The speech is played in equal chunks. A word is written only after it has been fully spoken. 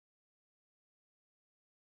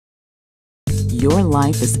Your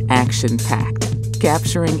life is action-packed.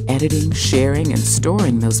 Capturing, editing, sharing, and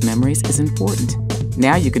storing those memories is important.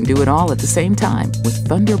 Now you can do it all at the same time with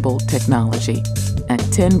Thunderbolt Technology. At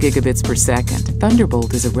 10 gigabits per second,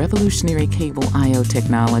 Thunderbolt is a revolutionary cable I/O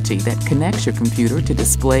technology that connects your computer to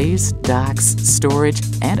displays, docks, storage,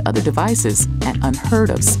 and other devices at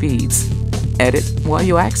unheard-of speeds. Edit while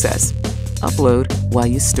you access. Upload while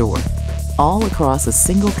you store. All across a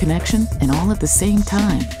single connection and all at the same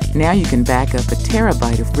time. Now you can back up a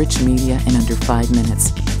terabyte of rich media in under 5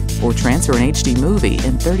 minutes, or transfer an HD movie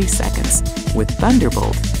in 30 seconds. With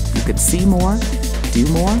Thunderbolt, you can see more, do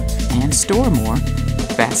more, and store more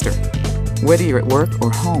faster. Whether you're at work or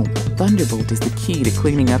home, Thunderbolt is the key to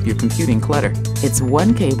cleaning up your computing clutter. It's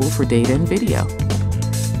one cable for data and video.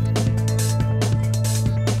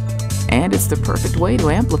 And it's the perfect way to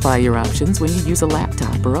amplify your options when you use a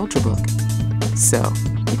laptop or Ultrabook. So,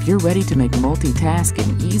 if you're ready to make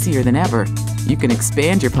multitasking easier than ever, you can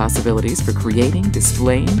expand your possibilities for creating,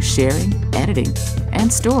 displaying, sharing, editing,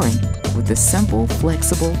 and storing with the simple,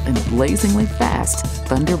 flexible, and blazingly fast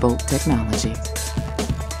Thunderbolt technology.